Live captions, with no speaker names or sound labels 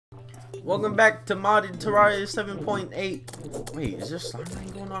Welcome back to modded Terraria 7.8. Wait, is there slime rain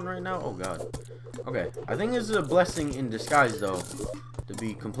going on right now? Oh god. Okay, I think this is a blessing in disguise though, to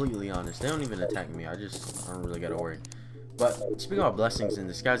be completely honest. They don't even attack me. I don't really gotta worry. But speaking of blessings in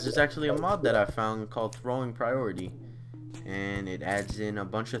disguise, there's actually a mod that I found called Throwing Priority, and it adds in a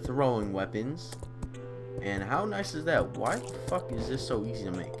bunch of throwing weapons. And how nice is that? Why the fuck is this so easy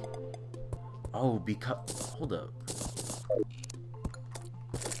to make? Oh, because hold up.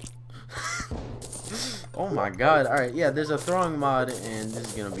 Oh my god. Alright, yeah, there's a throwing mod, and this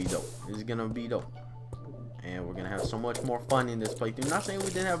is gonna be dope. This is gonna be dope. And we're gonna have so much more fun in this playthrough. Not saying we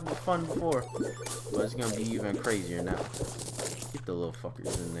didn't have fun before, but it's gonna be even crazier now. Get the little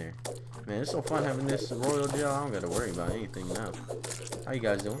fuckers in there. Man, it's so fun having this royal jail. I don't gotta worry about anything now. How you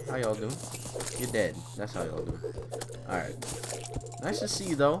guys doing? How y'all doing? You're dead. That's how y'all doing. Alright. Nice to see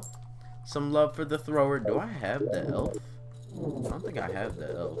you though. Some love for the thrower. Do I have the elf? I don't think I have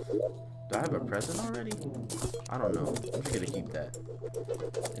the elf. Do I have a present already? I don't know. I'm just gonna keep that.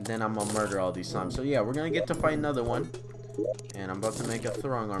 And then I'm gonna murder all these slimes. So yeah, we're gonna get to fight another one. And I'm about to make a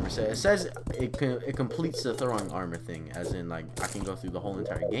throwing armor set. It says it completes the throwing armor thing, as in like I can go through the whole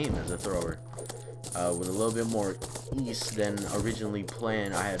entire game as a thrower, with a little bit more ease than originally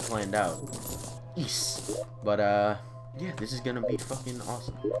I had planned out. Ease. But yeah, this is gonna be fucking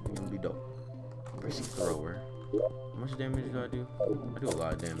awesome. It's gonna be dope. Where's the thrower? How much damage do I do? I do a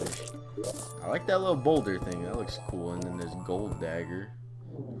lot of damage. I like that little boulder thing. That looks cool. And then there's gold dagger.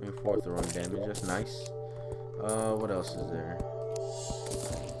 24 throwing damage. That's nice. What else is there?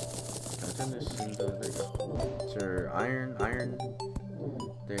 Can I turn this into... There you go. Is there iron? Iron.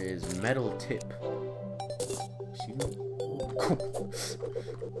 There is metal tip. Excuse me?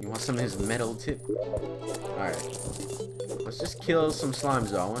 You want some of his metal tip? Alright. Let's just kill some slimes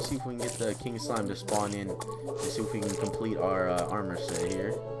though. I want to see if we can get the king slime to spawn in and see if we can complete our armor set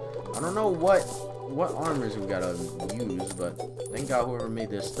here. I don't know what armors we gotta use, but thank God whoever made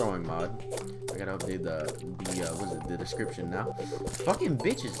this throwing mod. I gotta update the description now. Fucking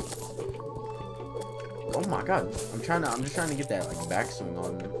bitches. Oh my god. I'm just trying to get that like backswing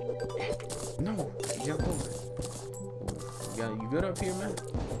on them. No, you jumped over it. You good up here, man?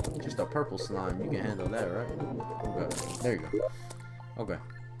 Just a purple slime. You can handle that, right? Okay. There you go. Okay.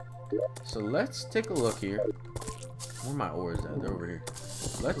 So let's take a look here. Where are my ores at? They're over here.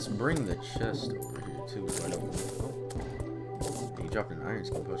 Let's bring the chest over here too. Right over here. Oh. He dropped an iron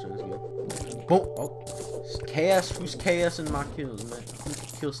skin potion. That's good. Boom. Oh. Chaos. Who's chaosing my kills, man? Who's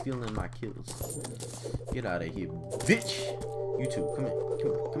kill stealing my kills? Get out of here, bitch. You two. Come here.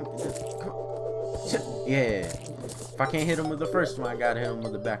 Come on. Yeah. If I can't hit him with the first one, I gotta hit him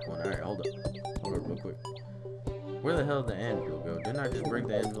with the back one. Alright, hold up. Hold up real quick. Where the hell did the anvil go? Didn't I just break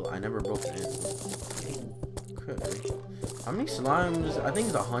the anvil? I never broke the anvil. Okay. How many slimes? I think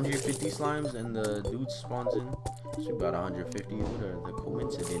it's 150 slimes and the dude spawns in. It's about 150. What are the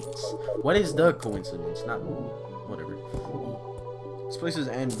coincidence? What is the coincidence? Not whatever. This place is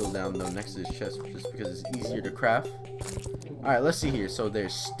anvil down though next to his chest just because it's easier to craft. Alright, let's see here. So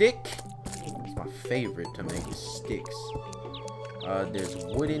there's stick. It's my favorite to make is sticks. There's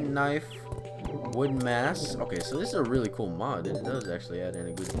wooden knife, wood mass. Okay, so this is a really cool mod. It does actually add in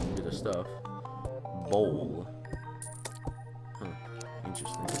a good bit of stuff. Bowl. Huh.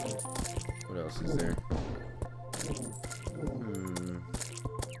 Interesting. What else is there?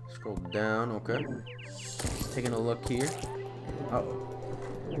 Scroll down. Okay. Just taking a look here. Uh-oh.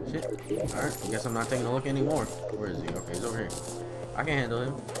 Shit. Alright. I guess I'm not taking a look anymore. Where is he? Okay, he's over here. I can handle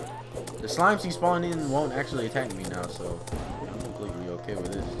him. The slimes he spawned in won't actually attack me now, so I'm completely okay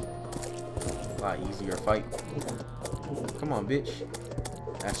with this. A lot easier fight. Come on, bitch.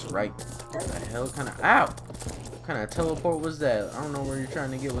 That's right. What the hell kind of... Ow! What kind of teleport was that? I don't know where you're trying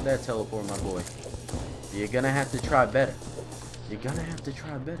to get with that teleport, my boy. You're gonna have to try better. You're gonna have to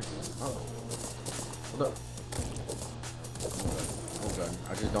try better. Uh-oh. Hold up. Oh god.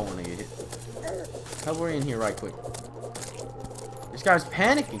 I just don't want to get hit. Help her in here right quick. This guy's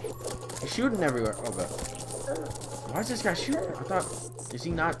panicking. He's shooting everywhere. Oh god. Why is this guy shooting? I thought, does he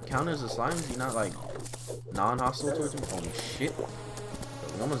not count as a slime? Is he not like non-hostile towards him? Oh shit.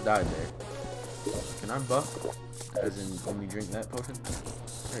 We almost died there. Can I buff? As in when we drink that potion?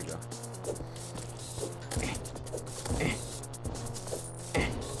 There you go.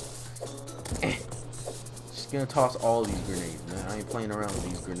 Just gonna toss all these grenades, man. I ain't playing around with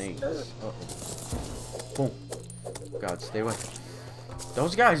these grenades. Uh-oh. Boom. God, stay away.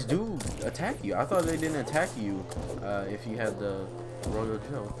 Those guys do attack you. I thought they didn't attack you if you had the royal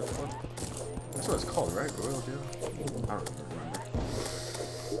gel. What the fuck? That's what it's called, right? Royal gel? I don't remember.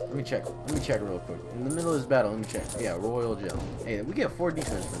 Let me check. Let me check real quick. In the middle of this battle, let me check. Yeah, royal gel. Hey, we get 4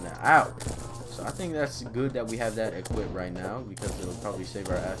 defense from that. Ow. So I think that's good that we have that equipped right now because it'll probably save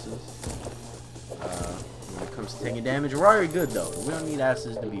our asses. When it comes to taking damage, we're already good though. We don't need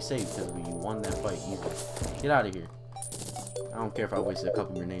asses to be safe because we won that fight easily. Get out of here. I don't care if I wasted a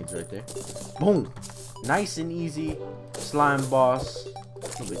couple grenades right there. Boom. Nice and easy. Slime boss.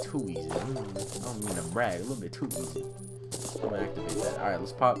 A little bit too easy. I don't mean to brag. A little bit too easy. I'm gonna activate that. Alright,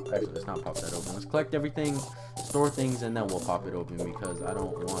 let's pop. Actually, let's not pop that open. Let's collect everything, store things, and then we'll pop it open because I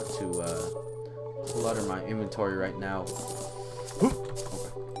don't want to clutter my inventory right now. Okay.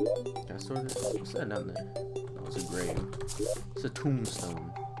 Can I store this? What's that down there? Oh, it's a grave. It's a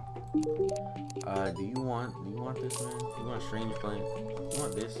tombstone. Do you want this, man? You want a strange plant? You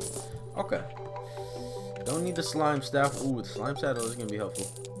want this? Okay. Don't need the slime staff. Ooh, the slime saddle is gonna be helpful.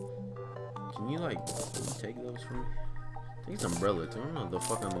 Can you take those from me? Take this umbrella too. I don't know what the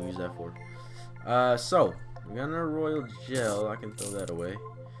fuck I'm gonna use that for. So we got another royal gel. I can throw that away.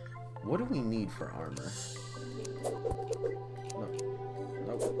 What do we need for armor?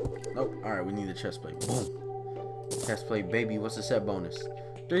 Nope. Alright, we need the chest plate. Boom. Chest plate, baby. What's the set bonus?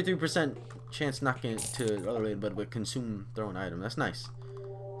 33% chance not get to but consume thrown item. That's nice.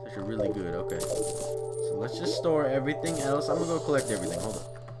 That's actually really good. Okay. So let's just store everything else. I'm gonna go collect everything. Hold on.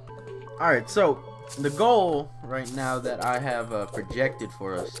 Alright, so the goal right now that I have projected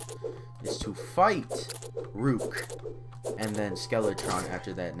for us is to fight Rook and then Skeletron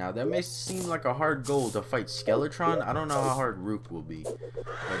after that. Now that may seem like a hard goal to fight Skeletron. I don't know how hard Rook will be,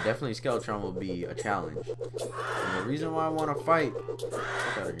 but definitely Skeletron will be a challenge. And the reason why I want to fight,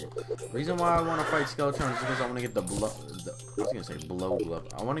 Skeletron is because I want to get the blow glove.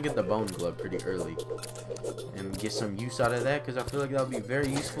 I want to get the bone glove pretty early and get some use out of that because I feel like that'll be very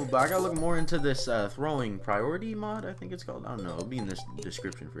useful. But I gotta look more into this throwing priority mod, I think it's called. I don't know. It'll be in this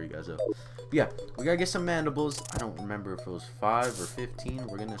description for you guys though. But yeah, we gotta get some mandibles. I don't remember if it was 5 or 15.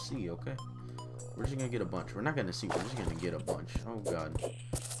 We're gonna see. Okay, we're just gonna get a bunch. We're not gonna see. We're just gonna get a bunch. Oh god,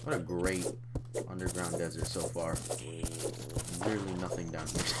 what a great underground desert so far. Literally nothing down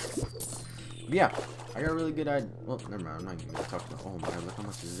here. But yeah, I got a really good idea. Well, never mind. I'm not even gonna talk about. Oh my, look how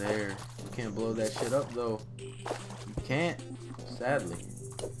much is there. You can't blow that shit up though. You can't, sadly.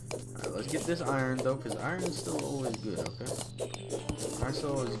 Alright, let's get this iron though, because iron is still always good. Okay, iron's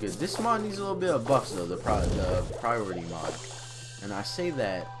still always good. This mod needs a little bit of buffs though. The priority mod, and I say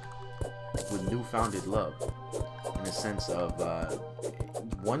that with newfounded love, in the sense of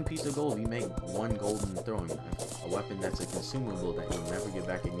 1 piece of gold, you make 1 golden throwing knife, a weapon that's a consumable that you'll never get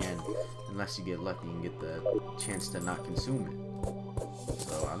back again unless you get lucky and get the chance to not consume it.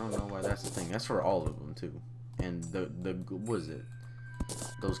 So I don't know why that's the thing. That's for all of them too. And the what is it?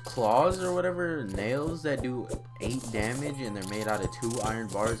 Those claws or whatever, nails that do 8 damage and they're made out of 2 iron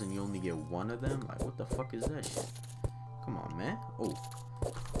bars and you only get 1 of them. Like, what the fuck is that shit? Come on, man. Oh.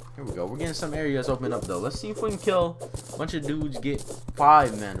 Here we go. We're getting some areas open up though. Let's see if we can kill a bunch of dudes, get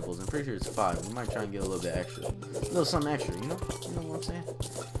 5 mandibles. I'm pretty sure it's 5. We might try and get a little bit extra. A little something extra, you know? You know what I'm saying?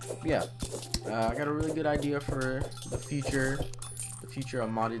 But yeah. I got a really good idea for the future of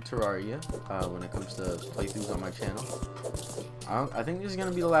modded Terraria when it comes to playthroughs on my channel. I think this is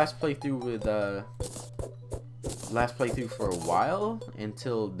gonna be the last playthrough with for a while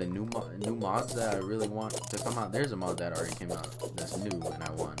until the new mods that I really want to come out. There's a mod that already came out that's new and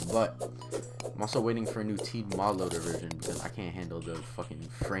I want, but I'm also waiting for a new mod loader version because I can't handle the fucking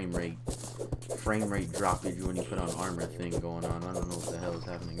frame rate droppage when you put on armor thing going on. I don't know what the hell is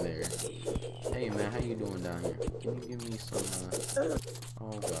happening there. Hey man, how you doing down here? Can you give me some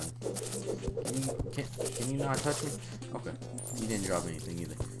oh god, can you not touch me? Okay, you didn't drop anything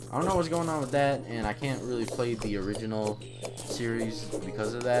either. I don't know what's going on with that, and I can't really play the original series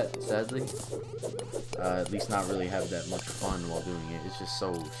because of that, sadly. At least not really have that much fun while doing it. It's just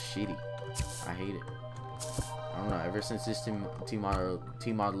so shitty. I hate it. I don't know, ever since this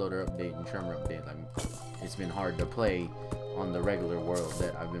T-Mod loader update and Tremor update, like, it's been hard to play on the regular world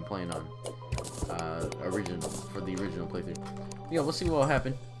that I've been playing on for the original playthrough. Yeah, we'll see what will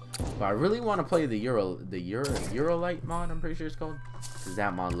happen. But I really want to play the Eurolite mod, I'm pretty sure it's called, because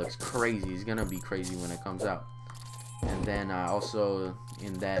that mod looks crazy. It's gonna be crazy when it comes out. And then also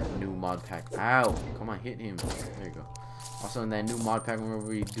in that new mod pack, ow, come on, hit him. There you go. Also in that new mod pack, whenever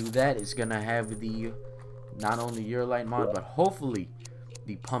we do that, it's gonna have the not only Eurolite mod, but hopefully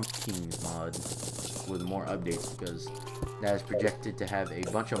the Pumpkins mod with more updates, because that is projected to have a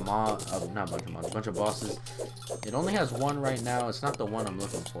bunch of a bunch of bosses. It only has 1 right now. It's not the one I'm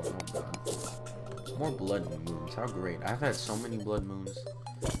looking for. Oh god. More blood moons. How great. I've had so many blood moons.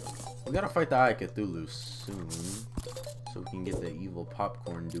 We gotta fight the Eye of Cthulhu soon. so we can get the evil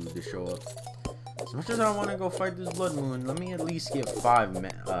popcorn dude to show up. As much as I want to go fight this blood moon, let me at least get 5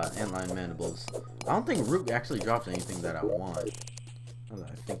 antline mandibles. I don't think Root actually drops anything that I want. Now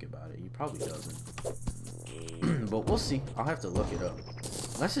that I think about it, he probably doesn't. But we'll see. I'll have to look it up.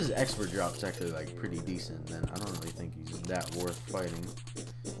 Unless his expert drop's actually like pretty decent, then I don't really think he's that worth fighting.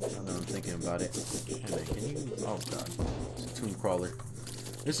 Now that I'm thinking about it. Hey man, can you? Oh god, it's a tomb crawler.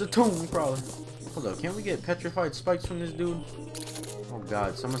 It's a tomb crawler. Hold up, can't we get petrified spikes from this dude? Oh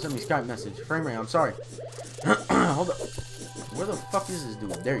god, someone sent me a Skype message. Frame rate, I'm sorry. Hold up. Where the fuck is this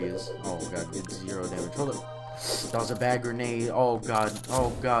dude? There he is. Oh god, did 0 damage. Hold up. That was a bad grenade. Oh god.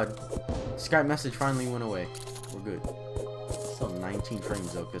 Oh god. Skype message finally went away. We're good. Still 19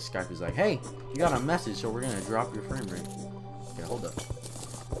 frames though, because Skype is like, hey, you got a message, so we're gonna drop your frame rate. Okay, hold up.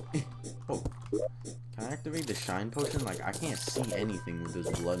 Oh. Can I activate the shine potion? Like, I can't see anything with this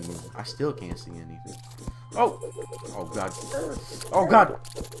blood moon. I still can't see anything. Oh! Oh god. Oh god!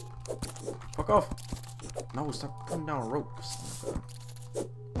 Fuck off! No, stop putting down ropes.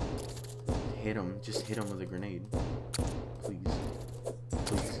 Hit him. Just hit him with a grenade. Please.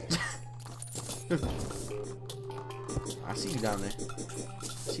 Please. I see you down there. I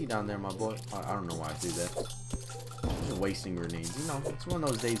see you down there, my boy. I don't know why I do that. Just wasting grenades. You know, it's one of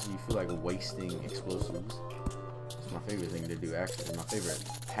those days where you feel like wasting explosives. It's my favorite thing to do, actually. My favorite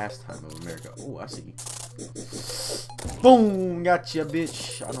pastime of America. Oh, I see you. Boom! Gotcha,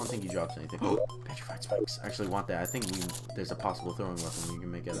 bitch. I don't think he drops anything. Oh, petrified spikes. I actually want that. I think there's a possible throwing weapon you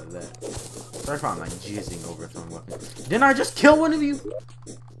can make out of that. Sorry if I'm like jizzing over a throwing weapon. Didn't I just kill one of you?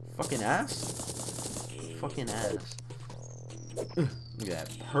 Fucking ass. Fucking ass. Look at that.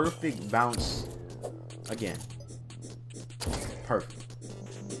 Perfect bounce. Again. Perfect.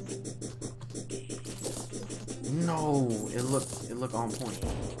 No, it looked on point.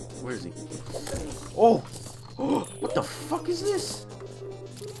 Where is he? Oh! Oh! What the fuck is this?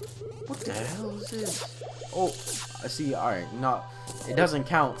 What the hell is this? Oh, I see. All right, no, it doesn't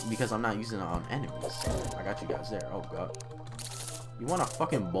count because I'm not using it on enemies. I got you guys there. Oh god, you want a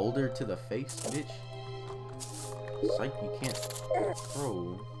fucking boulder to the face, bitch? Psych, you can't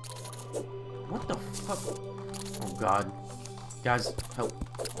throw. What the fuck? Oh god. Guys, help.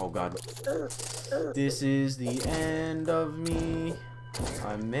 Oh god. This is the end of me.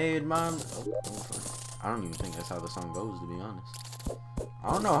 I made my... I don't even think that's how the song goes, to be honest.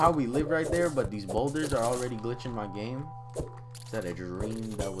 I don't know how we live right there, but these boulders are already glitching my game. Is that a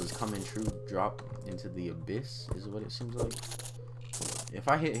dream that was coming true? Drop into the abyss is what it seems like. If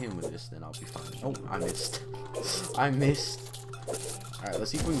I hit him with this, then I'll be fine. Oh, I missed. I missed. Alright,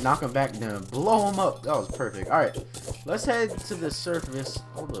 let's see if we can knock him back down. Blow him up. That was perfect. Alright, let's head to the surface.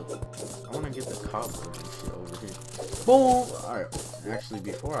 Hold up. I want to get the cobweb and shit over here. Boom! Alright, actually,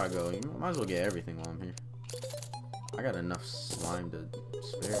 before I go, you might as well get everything while I'm here. I got enough slime to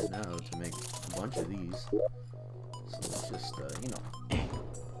spare now to make a bunch of these. So let's just, you know.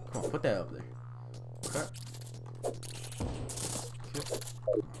 Come on, put that up there. Okay.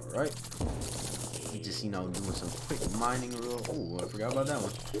 Alright. Just, you know, doing some quick mining real. Oh, I forgot about that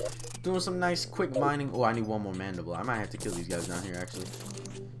one. Doing some nice quick mining. Oh, I need one more mandible. I might have to kill these guys down here, actually.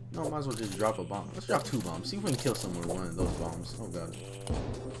 No, might as well just drop a bomb. Let's drop 2 bombs. See if we can kill someone with one of those bombs. Oh, god.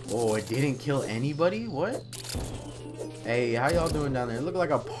 Oh, it didn't kill anybody? What? Hey, how y'all doing down there? It looked like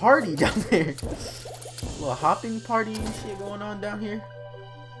a party down there. A little hopping party and shit going on down here.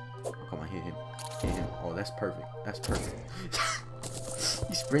 Oh, come on, hit him. Hit him. Oh, that's perfect. That's perfect.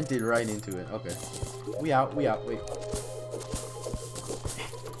 He sprinted right into it. Okay. We out. We out. Wait.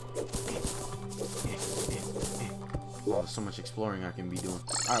 Oh, there's so much exploring I can be doing.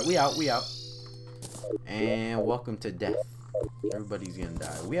 Alright, we out. We out. And welcome to death. Everybody's gonna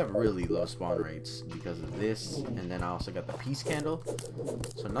die. We have really low spawn rates because of this. And then I also got the peace candle.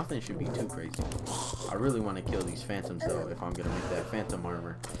 So nothing should be too crazy. I really want to kill these phantoms though if I'm gonna make that phantom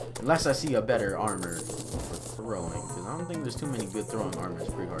armor. Unless I see a better armor for throwing. Because I don't think there's too many good throwing armors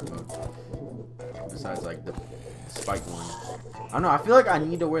pre-hard mode. Besides like the spike one. I don't know, I feel like I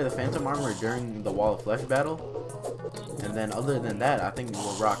need to wear the phantom armor during the wall of flesh battle. And then other than that, I think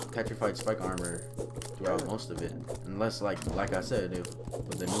we'll rock petrified spike armor throughout most of it. Unless like I said, if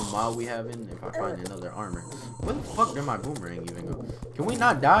with the new mod we have in, if I find another armor. Where the fuck did my boomerang even go? Can we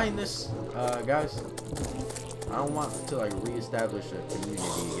not die in this, guys? I don't want to like reestablish a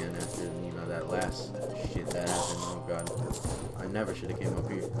community again after, you know, that last shit that happened. Oh god. I never should have came up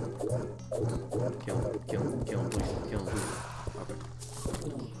here. Kill him, kill him, kill him, please. Kill him, please. Okay.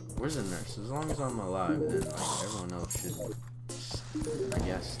 Where's the nurse? As long as I'm alive, then like everyone else should, I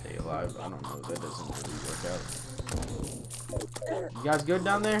guess, stay alive. I don't know. That doesn't really work out. You guys good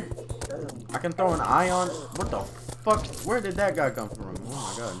down there? I can throw an eye on. What the? fuck? Where did that guy come from? Oh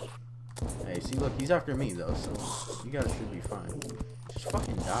my god. Hey, see, look, he's after me though, so you guys should be fine. Just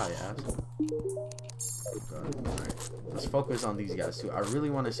fucking die, asshole. Alright, let's focus on these guys too. I really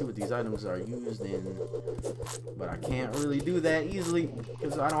want to see what these items are used in, but I can't really do that easily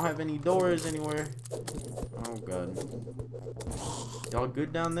because I don't have any doors anywhere. Oh god. Y'all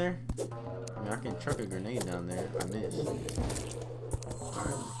good down there? I mean, I can chuck a grenade down there. I missed.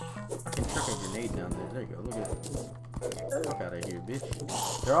 Alright. I can chuck a grenade down there. There you go. Look at it. Fuck out of here,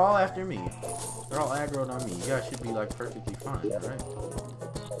 bitch. They're all after me. They're all aggroed on me. You guys should be like perfectly fine, alright?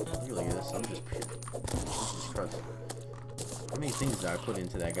 Look at this. I'm just pure. Jesus Christ. How many things did I put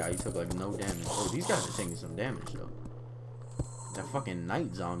into that guy? He took like no damage. Oh, these guys are taking some damage though. That fucking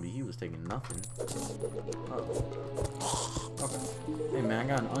night zombie, he was taking nothing. Oh. Okay. Hey man, I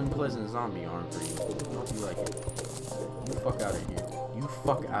got an unpleasant zombie arm for you. I hope you like it. You fuck out of here. You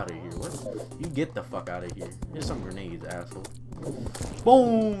fuck out of here. What? You get the fuck out of here. Here's some grenades, asshole.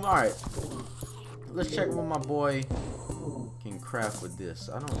 Boom! Alright. Let's check what my boy can craft with this.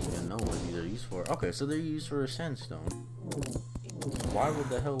 I don't even know what these are used for. Okay, so they're used for sandstone. Why would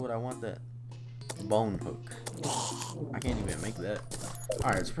the hell would I want that? Bone hook. I can't even make that.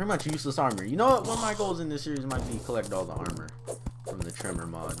 Alright, it's pretty much useless armor. You know what? One of my goals in this series might be collect all the armor from the Tremor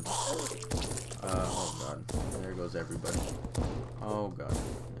mod. Oh god. There goes everybody. Oh god.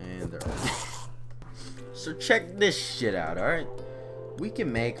 And they're all So check this shit out, alright? We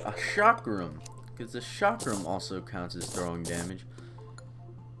can make a shock room. Because the shock room also counts as throwing damage.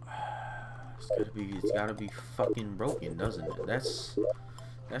 It's gotta be fucking broken, doesn't it? That's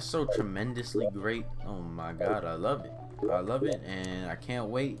so tremendously great. Oh my god, I love it. I love it, and I can't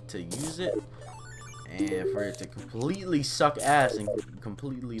wait to use it and for it to completely suck ass and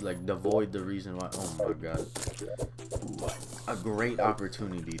completely like devoid the reason why. Oh my god, a great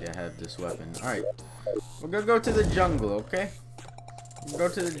opportunity to have this weapon. All right, we're gonna go to the jungle, okay? Go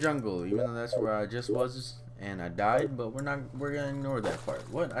to the jungle, even though that's where I just was and I died, but we're gonna ignore that part.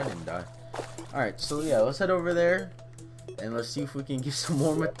 What? I didn't die. Alright, so yeah, let's head over there and let's see if we can get some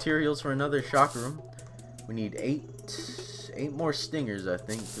more materials for another shock room. We need eight more stingers, I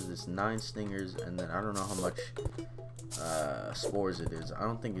think, because it's 9 stingers, and then I don't know how much spores it is. I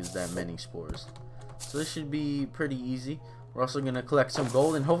don't think it's that many spores. So this should be pretty easy. We're also gonna collect some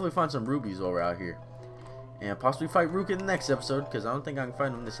gold and hopefully find some rubies while we're out here. And possibly fight Rook in the next episode, because I don't think I can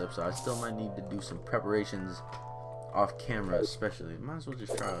find him this episode. I still might need to do some preparations off camera, especially. Might as well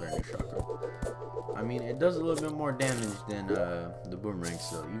just try out our new shotgun. I mean, it does a little bit more damage than the boomerang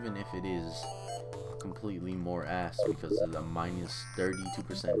still, even if it is completely more ass because of the minus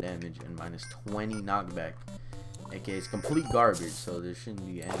 32% damage and minus 20 knockback. aka it's complete garbage, so there shouldn't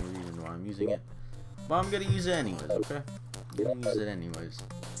be any reason why I'm using it. But I'm gonna use it anyways, okay? I'm gonna use it anyways.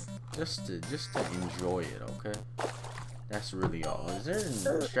 Just to enjoy it, okay? That's really all. Is there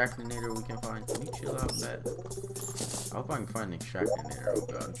an extractinator we can find? Can you chill out, Matt? I hope I can find an extractinator. Oh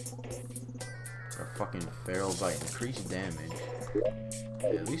god. A fucking feral bite. Increased damage.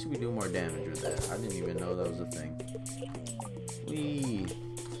 Yeah, at least we do more damage with that. I didn't even know that was a thing. We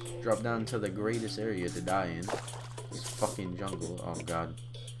drop down to the greatest area to die in. This fucking jungle. Oh god.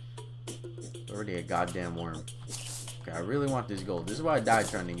 Already a goddamn worm. Okay, I really want this gold. This is what I died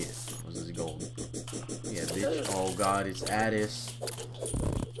trying to get. Was this gold? Yeah, bitch. Oh god, it's Addis.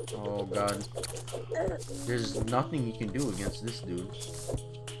 Oh god. There's nothing you can do against this dude.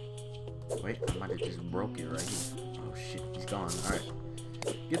 Wait, I might have just broke it right here. Oh shit, he's gone. Alright.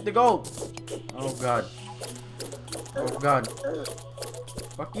 Get the gold! Oh god. Oh god.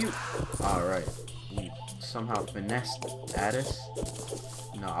 Fuck you. Alright. We somehow finessed Addis.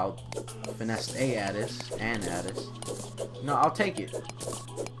 No, I'll finesse Addis and Addis. No, I'll take it.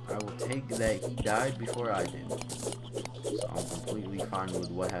 I will take that he died before I did. So I'm completely fine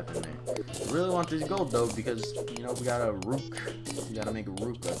with what happened there. I really want this gold though because, you know, we got a Rook. We gotta make a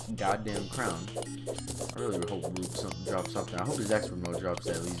Rook a goddamn crown. I really hope Rook drops something. I hope his expert mode drops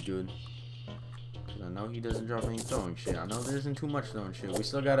at least good. I know he doesn't drop any throwing shit. I know there isn't too much throwing shit. We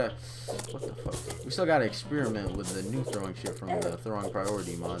still gotta... What the fuck? We still gotta experiment with the new throwing shit from the throwing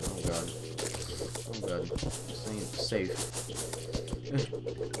priority mod. Oh god. Oh god. This ain't safe.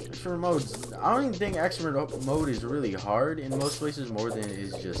 Expert modes. I don't even think expert mode is really hard in most places more than it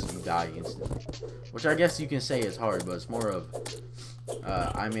is just you die instantly. Which I guess you can say is hard, but it's more of...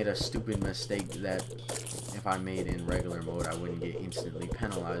 I made a stupid mistake that... if I made in regular mode, I wouldn't get instantly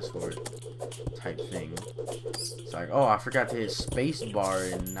penalized for it, type thing. It's like, oh, I forgot to hit space bar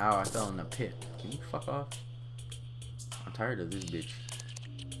and now I fell in a pit. Can you fuck off? I'm tired of this bitch.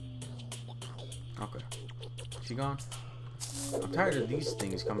 Okay. She gone? I'm tired of these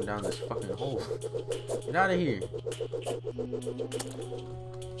things coming down this fucking hole. Get out of here.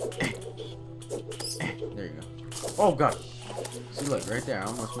 There you go. Oh god. See, look, right there. I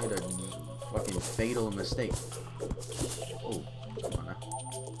almost made a fucking fatal mistake. Oh, come on now.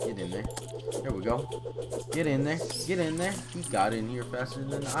 Get in there. There we go. Get in there. Get in there. He got in here faster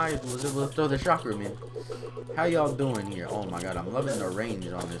than I was able to throw the chakra in. How y'all doing here? Oh my god, I'm loving the range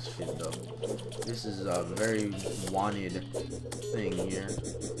on this shit though. This is a very wanted thing here.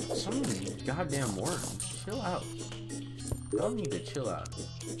 Some goddamn worms. Chill out. Y'all need to chill out.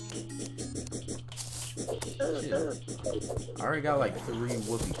 Chill. I already got like 3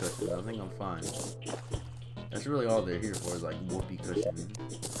 whoopee cushions. I think I'm fine. That's really all they're here for, is like whoopee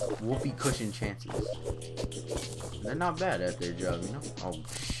cushion chances. They're not bad at their job, you know? Oh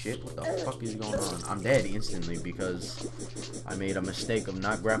shit, what the fuck is going on? I'm dead instantly because I made a mistake of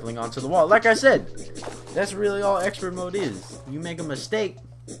not grappling onto the wall. Like I said, that's really all expert mode is. You make a mistake,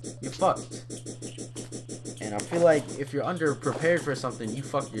 you're fucked. And I feel like if you're under prepared for something, you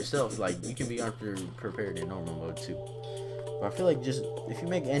fuck yourself. Like, you can be under prepared in normal mode too. But I feel like just if you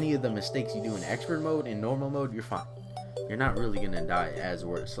make any of the mistakes you do in expert mode and normal mode, you're fine. You're not really gonna die as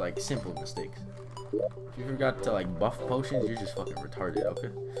worse. Like simple mistakes. If you forgot to like buff potions, you're just fucking retarded.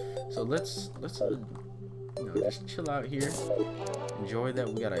 Okay. So let's you know, just chill out here. Enjoy that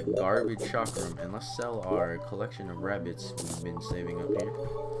we got a garbage chakram, and let's sell our collection of rabbits we've been saving up here.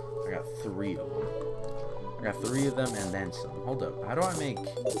 I got 3 of them. I got 3 of them and then some. Hold up. How do I make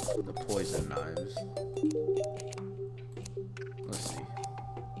the poison knives? Let's see.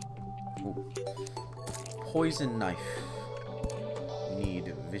 Ooh. Poison knife. We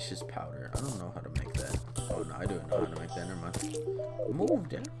need vicious powder. I don't know how to make that. Oh no, I don't know how to make that. Never mind. Move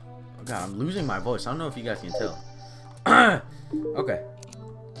there. Oh god, I'm losing my voice. I don't know if you guys can tell. Okay.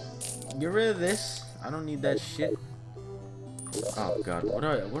 Get rid of this. I don't need that shit. Oh god, what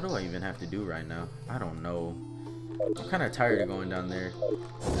do I even have to do right now? I don't know. I'm kind of tired of going down there.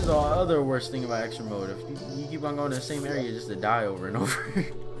 This is the other worst thing about extra mode. If you keep on going to the same area just to die over and over.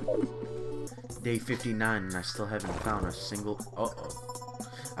 Day 59 and I still haven't found a single...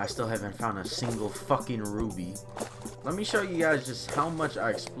 I still haven't found a single fucking ruby. Let me show you guys just how much I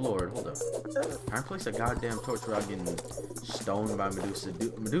explored. Hold up. Can I place a goddamn torch without getting stoned by Medusa?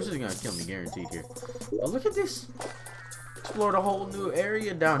 Medusa's gonna kill me, guaranteed here. But look at this. Explored a whole new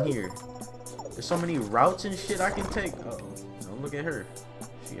area down here. There's so many routes and shit I can take. Uh-oh. Don't look at her.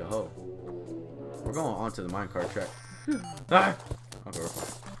 She a hoe. We're going onto the minecart track. Ah! Okay, we're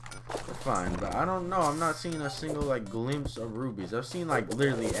fine. We're fine, but I don't know. I'm not seeing a single, like, glimpse of rubies. I've seen, like,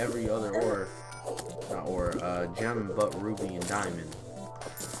 literally every other gem but ruby and diamond.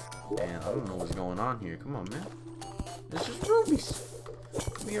 And I don't know what's going on here. Come on, man. It's just rubies.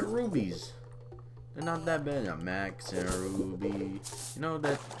 Give me a rubies. They're not that bad. A Max and a Ruby. You know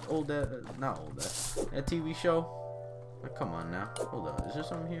that old, that TV show? Like, come on now. Hold up. Is there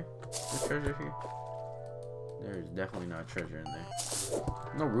something here? Is there treasure here? There is definitely not treasure in there.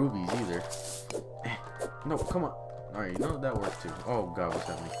 No rubies either. No, come on. Alright, you know that worked too. Oh god, what's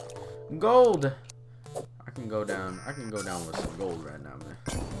happening? Gold! I can go down with some gold right now,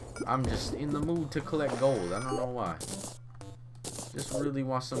 man. I'm just in the mood to collect gold. I don't know why. Just really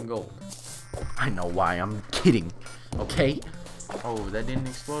want some gold. I know why, I'm kidding. Okay? Oh, that didn't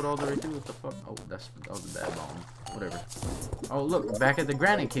explode all the way through? What the fuck? Oh, that was a bad bomb. Whatever. Oh, look, back at the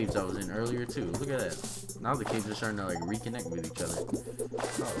granite caves I was in earlier, too. Look at that. Now the caves are starting to, like, reconnect with each other.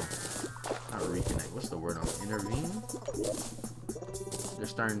 Uh-oh. Not reconnect. What's the word on it? Intervene? They're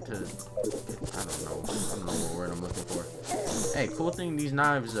starting to... I don't know what word I'm looking for. Hey, cool thing, these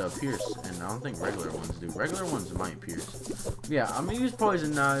knives pierce, and I don't think regular ones do. Regular ones might pierce. Yeah, I'm gonna use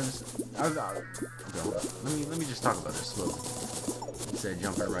poison knives. Let me just talk about this slowly. Instead of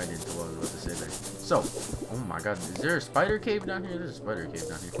jumping right into what I was about to say there. So, oh my god, is there a spider cave down here? There's a spider cave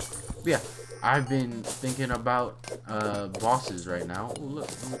down here. But yeah, I've been thinking about bosses right now. Oh, look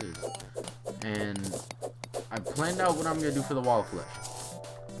at this. And I planned out what I'm gonna do for the wall of flesh.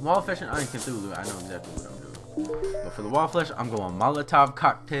 Wall of flesh and Iron Cthulhu, I know exactly what I'm doing. But for the wall of flesh, I'm going Molotov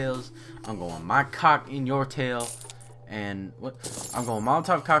cocktails. I'm going my cock in your tail. And what? I'm going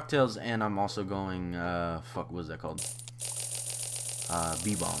Molotov cocktails, and I'm also going fuck, what is that called?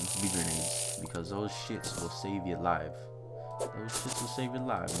 B-bombs, B-grenades, because those shits will save your life. Those shits will save your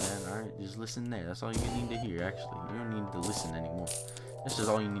life, man. Alright, just listen there. That's all you need to hear, actually. You don't need to listen anymore. That's just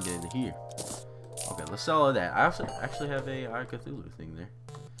all you need to hear. Okay, let's sell all that. I also actually have a Eye Cthulhu thing there.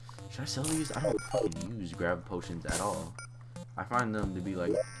 Should I sell these? I don't fucking use grab potions at all. I find them to be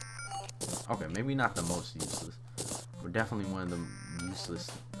like... Okay, maybe not the most useless. We're definitely one of the useless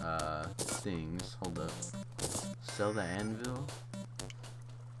things. Hold up. Sell the anvil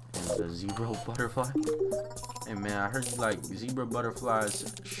and the zebra butterfly. Hey man, I heard you like zebra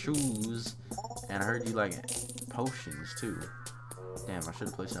butterflies shoes, and I heard you like potions too. Damn, I should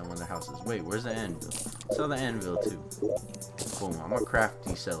have placed it on one of the houses. Wait, where's the anvil? Sell the anvil too. Boom, I'm a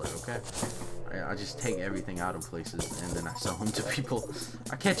crafty seller, okay? I just take everything out of places and then I sell them to people.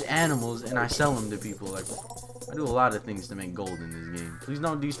 I catch animals and I sell them to people. Like, I do a lot of things to make gold in this game. Please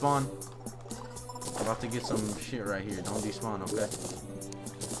don't despawn. I'm about to get some shit right here. Don't despawn, okay?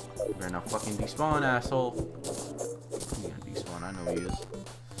 You better not fucking despawn, asshole. He's gonna despawn, I know he is.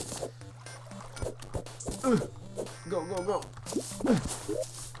 Go, go, go.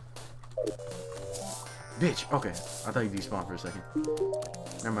 Bitch. Okay, I thought you despawned for a second.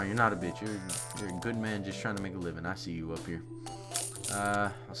 Never mind, you're not a bitch. You're a good man just trying to make a living. I see you up here.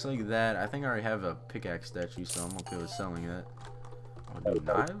 I'll sell you that. I think I already have a pickaxe statue, so I'm okay with selling that. Oh, dude,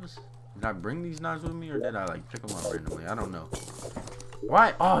 knives? Did I bring these knives with me, or did I like pick them up randomly? I don't know.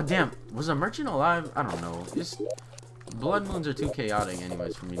 Why? Oh, damn. Was a merchant alive? I don't know. It's blood moons are too chaotic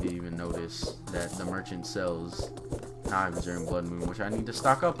anyways for me to even notice that the merchant sells knives during blood moon, which I need to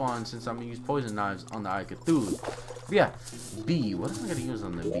stock up on since I'm gonna use poison knives on the Eye of Cthulhu. But yeah, B. What am I gonna use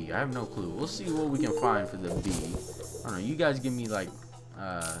on the B? I have no clue. We'll see what we can find for the B. I don't know. You guys give me like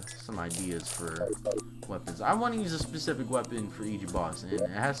some ideas for weapons. I want to use a specific weapon for each boss, and it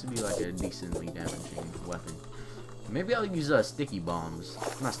has to be like a decently damaging weapon. Maybe I'll use sticky bombs.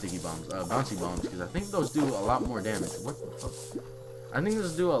 Not sticky bombs, bouncy bombs, because I think those do a lot more damage. What the fuck? I think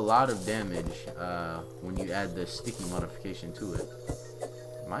those do a lot of damage when you add the sticky modification to it.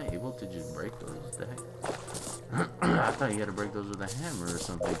 Am I able to just break those? What the heck? I thought you had to break those with a hammer or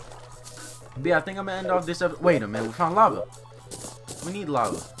something. But yeah, I think I'm gonna end off this episode. Wait a minute, we found lava. We need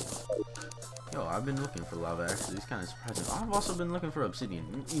lava. Yo, I've been looking for lava actually. It's kind of surprising. I've also been looking for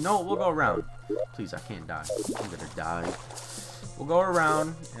obsidian. You know what? We'll go around. Please, I can't die. I'm gonna die. We'll go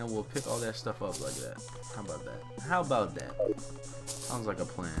around and we'll pick all that stuff up like that. How about that? How about that? Sounds like a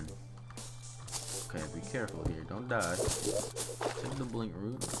plan. Okay, be careful here. Don't die. Take the blink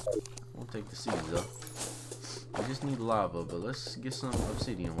root. We'll take the seeds though. We just need lava, but let's get some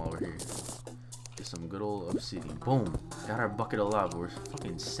obsidian while we're here. Get some good old obsidian. Boom. Got our bucket of lava. We're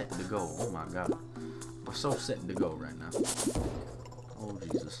fucking set to go. Oh my god. We're so set to go right now. Oh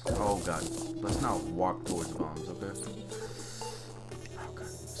Jesus. Oh god. Let's not walk towards bombs, okay? Oh god.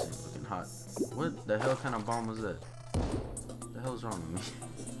 This ain't looking hot. What the hell kind of bomb was that? What the hell's wrong with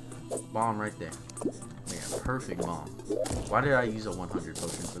me? Bomb right there. Man, perfect bomb. Why did I use a 100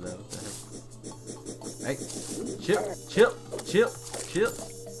 potion for that? What the heck? Hey, chill. Here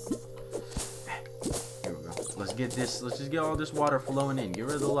we go. Let's get this. Let's just get all this water flowing in. Get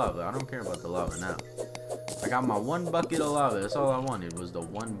rid of the lava. I don't care about the lava now. I got my one bucket of lava. That's all I wanted was the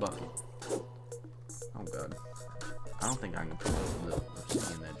one bucket. Oh god. I don't think I can pick up the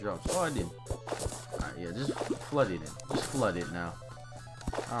obsidian that drops. Oh, I did. Alright, yeah, just flood it in. Just flood it now.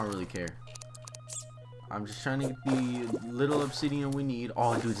 I don't really care. I'm just trying to get the little obsidian we need.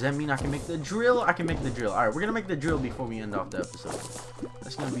 Oh, dude, does that mean I can make the drill? I can make the drill. Alright, we're gonna make the drill before we end off the episode.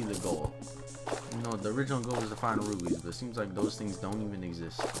 That's gonna be the goal. You know, the original goal was to find rubies, but it seems like those things don't even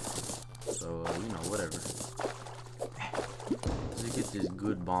exist. So, you know, whatever. Let's get this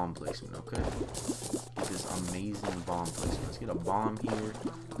good bomb placement, okay? Get this amazing bomb placement. Let's get a bomb here,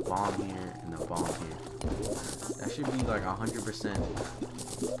 and a bomb here. That should be like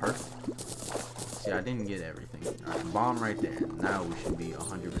 100% perfect. See, I didn't get everything. Alright, bomb right there. Now we should be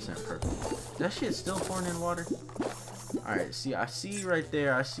 100% perfect. Is that shit still pouring in water? Alright, see, I see right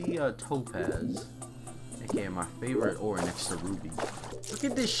there, I see a topaz. Okay, my favorite ore next to ruby. Look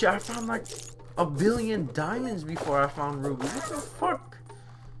at this shit. I found like a billion diamonds before I found ruby. What the fuck?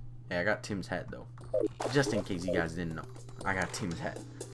 Hey, I got Tim's hat though. Just in case you guys didn't know. I got Tim's hat.